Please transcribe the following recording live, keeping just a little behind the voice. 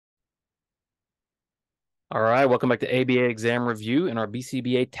All right, welcome back to ABA Exam Review in our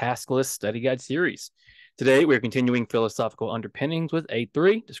BCBA Task List Study Guide series. Today, we're continuing philosophical underpinnings with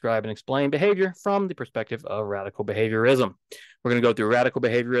A-3, describe and explain behavior from the perspective of radical behaviorism. We're going to go through radical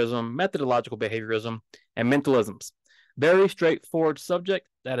behaviorism, methodological behaviorism, and mentalisms. Very straightforward subject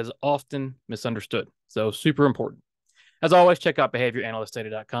that is often misunderstood, so super important. As always, check out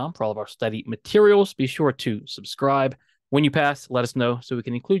behavioranalyststudy.com for all of our study materials. Be sure to subscribe. When you pass, let us know so we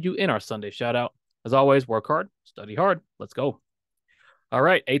can include you in our Sunday shout out. As always, work hard, study hard. Let's go. All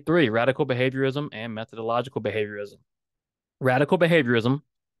right, A3, radical behaviorism and methodological behaviorism. Radical behaviorism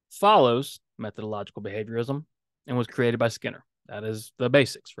follows methodological behaviorism and was created by Skinner. That is the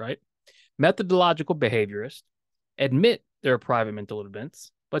basics, right? Methodological behaviorists admit there are private mental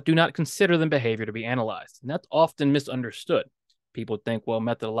events, but do not consider them behavior to be analyzed. And that's often misunderstood. People think, well,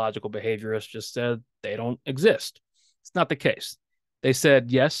 methodological behaviorists just said they don't exist. It's not the case. They said,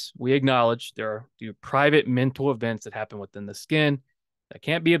 yes, we acknowledge there are private mental events that happen within the skin that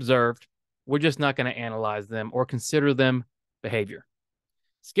can't be observed. We're just not going to analyze them or consider them behavior.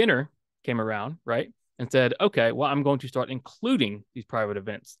 Skinner came around, right, and said, okay, well, I'm going to start including these private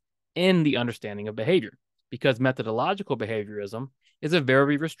events in the understanding of behavior because methodological behaviorism is a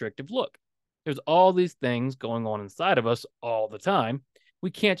very restrictive look. There's all these things going on inside of us all the time.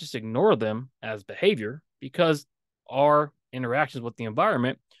 We can't just ignore them as behavior because our interactions with the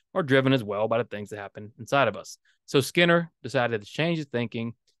environment are driven as well by the things that happen inside of us. So Skinner decided to change his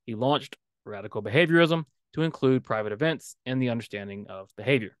thinking. He launched radical behaviorism to include private events in the understanding of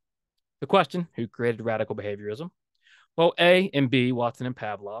behavior. The question, who created radical behaviorism? Well, A and B, Watson and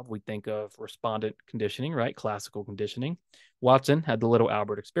Pavlov, we think of respondent conditioning, right? Classical conditioning. Watson had the little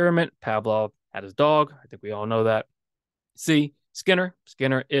Albert experiment. Pavlov had his dog. I think we all know that. C, Skinner.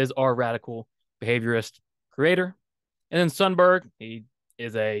 Skinner is our radical behaviorist creator. And then Sundberg, he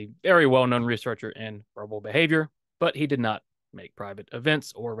is a very well-known researcher in verbal behavior, but he did not make private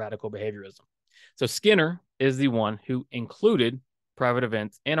events or radical behaviorism. So Skinner is the one who included private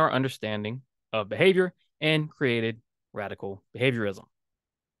events in our understanding of behavior and created radical behaviorism.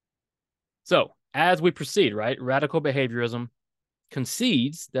 So as we proceed, right, radical behaviorism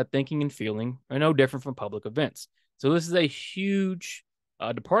concedes that thinking and feeling are no different from public events. So this is a huge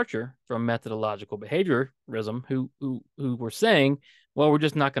departure from methodological behaviorism, who were saying, well, we're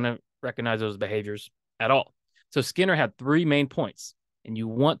just not going to recognize those behaviors at all. So Skinner had three main points, and you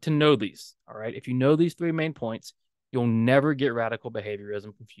want to know these, all right? If you know these three main points, you'll never get radical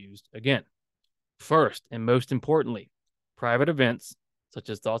behaviorism confused again. First, and most importantly, private events, such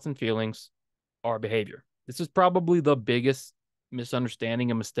as thoughts and feelings, are behavior. This is probably the biggest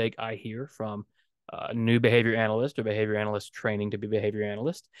misunderstanding and mistake I hear from a new behavior analyst or behavior analyst training to be behavior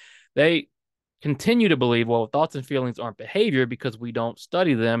analyst. They continue to believe, well, thoughts and feelings aren't behavior because we don't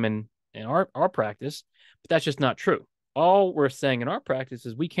study them in our practice, but that's just not true. All we're saying in our practice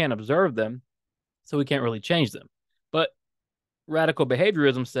is we can't observe them, so we can't really change them. But radical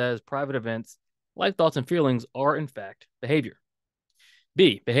behaviorism says private events, like thoughts and feelings, are in fact behavior.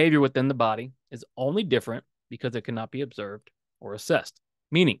 B, behavior within the body is only different because it cannot be observed or assessed,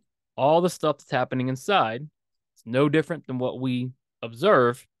 meaning all the stuff that's happening inside is no different than what we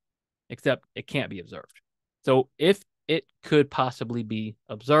observe, except it can't be observed. So if it could possibly be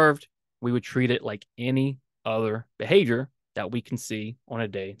observed, we would treat it like any other behavior that we can see on a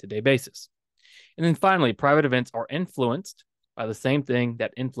day-to-day basis. And then finally, private events are influenced by the same thing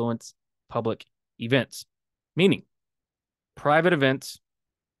that influence public events, meaning private events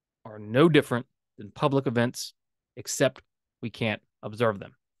are no different than public events, except we can't observe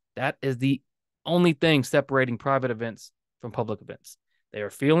them. That is the only thing separating private events from public events. They are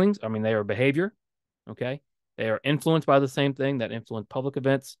feelings. They are behavior. Okay. They are influenced by the same thing that influence public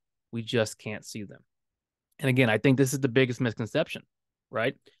events. We just can't see them. And again, I think this is the biggest misconception,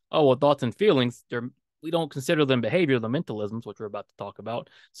 right? Oh, well, thoughts and feelings, we don't consider them behavior, the mentalisms, which we're about to talk about.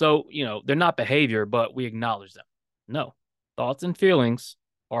 So, they're not behavior, but we acknowledge them. No, thoughts and feelings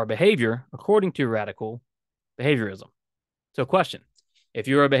are behavior according to radical behaviorism. So question, if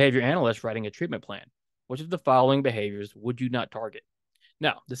you're a behavior analyst writing a treatment plan, which of the following behaviors would you not target?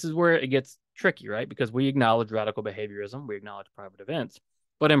 Now, this is where it gets tricky, right? Because we acknowledge radical behaviorism, we acknowledge private events,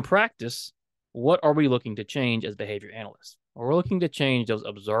 but in practice, what are we looking to change as behavior analysts? Well, we're looking to change those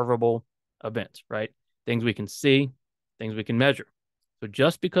observable events, right? Things we can see, things we can measure. So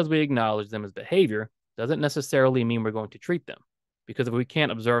just because we acknowledge them as behavior doesn't necessarily mean we're going to treat them, because if we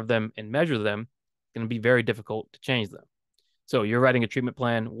can't observe them and measure them, it's going to be very difficult to change them. So you're writing a treatment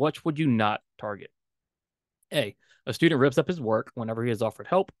plan. What would you not target? A student rips up his work whenever he is offered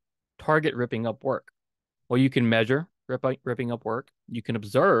help. Target ripping up work. Well, you can measure ripping up work. You can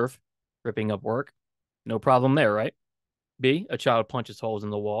observe ripping up work. No problem there, right? B, a child punches holes in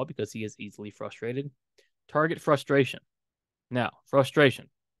the wall because he is easily frustrated. Target frustration. Now, frustration.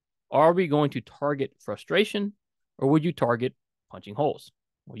 Are we going to target frustration or would you target punching holes?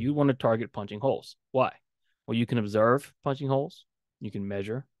 Well, you want to target punching holes. Why? Well, you can observe punching holes. You can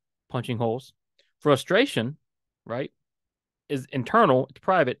measure punching holes. Frustration, right, is internal. It's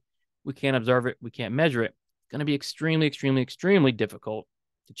private. We can't observe it. We can't measure it. It's going to be extremely, extremely, extremely difficult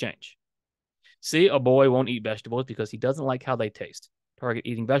to change. See, a boy won't eat vegetables because he doesn't like how they taste. Target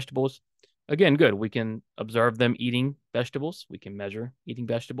eating vegetables. Again, good. We can observe them eating vegetables. We can measure eating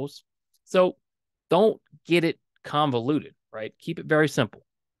vegetables. So don't get it convoluted, right? Keep it very simple.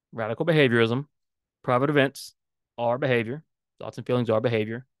 Radical behaviorism, private events are behavior. Thoughts and feelings are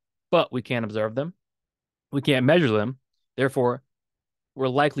behavior, but we can't observe them. We can't measure them. Therefore, we're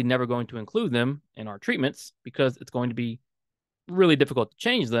likely never going to include them in our treatments because it's going to be really difficult to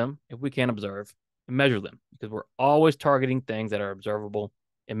change them if we can't observe and measure them, because we're always targeting things that are observable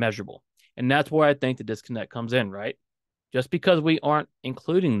and measurable. And that's where I think the disconnect comes in, right? Just because we aren't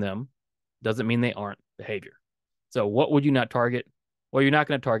including them doesn't mean they aren't behavior. So what would you not target? Well, you're not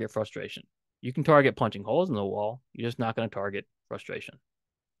going to target frustration. You can target punching holes in the wall. You're just not going to target frustration.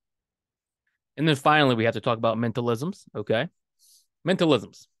 And then finally, we have to talk about mentalisms, okay?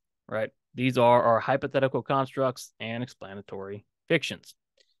 Mentalisms, right? These are our hypothetical constructs and explanatory fictions.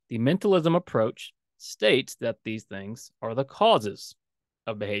 The mentalism approach states that these things are the causes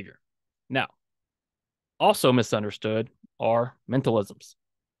of behavior. Now, also misunderstood are mentalisms.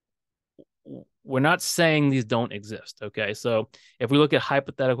 We're not saying these don't exist, okay? So if we look at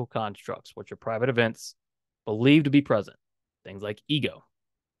hypothetical constructs, which are private events believed to be present, things like ego,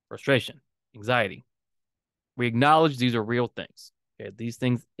 frustration, anxiety, we acknowledge these are real things. Okay? These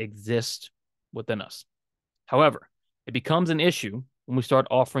things exist within us. However, it becomes an issue when we start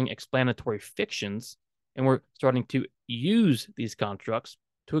offering explanatory fictions and we're starting to use these constructs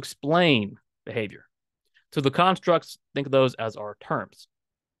to explain behavior. So the constructs, think of those as our terms.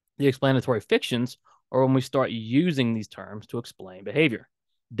 The explanatory fictions are when we start using these terms to explain behavior.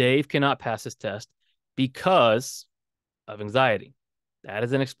 Dave cannot pass his test because of anxiety. That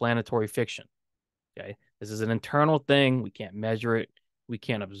is an explanatory fiction. Okay. This is an internal thing. We can't measure it. We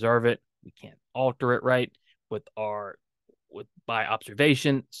can't observe it. We can't alter it, right? By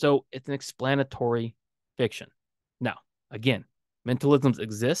observation. So it's an explanatory fiction. Now, again, mentalisms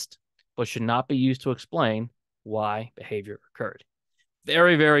exist, but should not be used to explain why behavior occurred.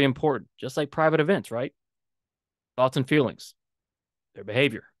 Very, very important. Just like private events, right? Thoughts and feelings, their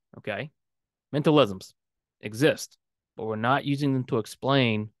behavior. Okay. Mentalisms exist, but we're not using them to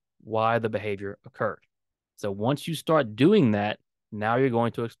explain why the behavior occurred. So once you start doing that, now you're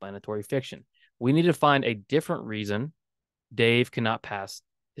going to explanatory fiction. We need to find a different reason Dave cannot pass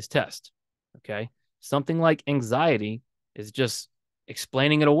his test. Okay. Something like anxiety is just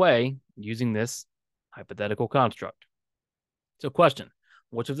explaining it away using this hypothetical construct. So question,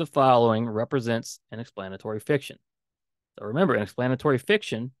 which of the following represents an explanatory fiction? So remember, in explanatory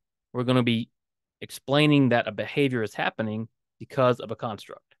fiction, we're going to be explaining that a behavior is happening because of a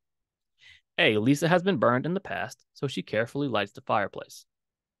construct. A, Lisa has been burned in the past, so she carefully lights the fireplace.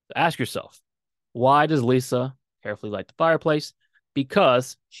 So ask yourself, why does Lisa carefully light the fireplace?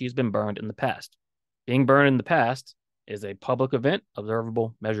 Because she's been burned in the past. Being burned in the past is a public event,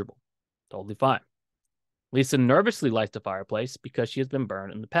 observable, measurable. Totally fine. Lisa nervously lights the fireplace because she has been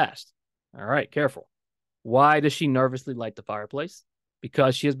burned in the past. All right, careful. Why does she nervously light the fireplace?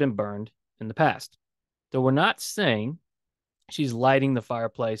 Because she has been burned in the past. So we're not saying she's lighting the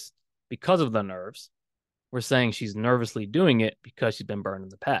fireplace because of the nerves. We're saying she's nervously doing it because she's been burned in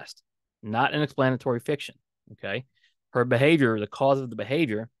the past. Not an explanatory fiction, okay? Her behavior, the cause of the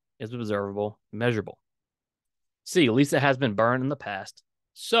behavior, is observable, measurable. C, Lisa has been burned in the past,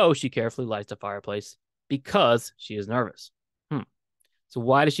 so she carefully lights the fireplace because she is nervous. So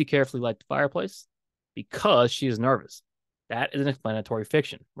why does she carefully light the fireplace? Because she is nervous. That is an explanatory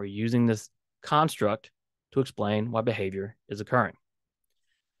fiction. We're using this construct to explain why behavior is occurring.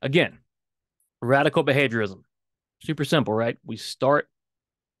 Again, radical behaviorism. Super simple, right? We start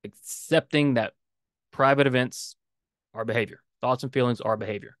accepting that private events are behavior. Thoughts and feelings are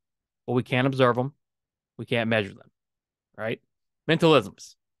behavior. But we can't observe them. We can't measure them, right?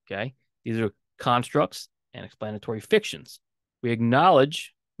 Mentalisms, okay? These are constructs and explanatory fictions. We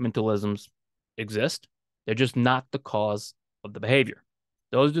acknowledge mentalisms exist. They're just not the cause of the behavior.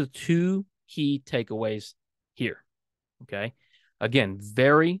 Those are the two key takeaways here, okay? Again,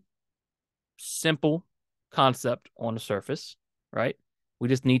 very simple concept on the surface, right? We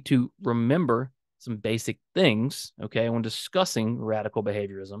just need to remember some basic things, okay, when discussing radical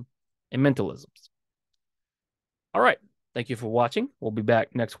behaviorism and mentalisms. All right. Thank you for watching. We'll be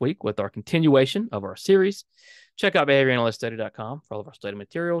back next week with our continuation of our series. Check out behavioranalyststudy.com for all of our study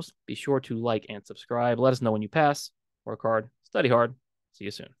materials. Be sure to like and subscribe. Let us know when you pass. Work hard, study hard. See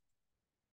you soon.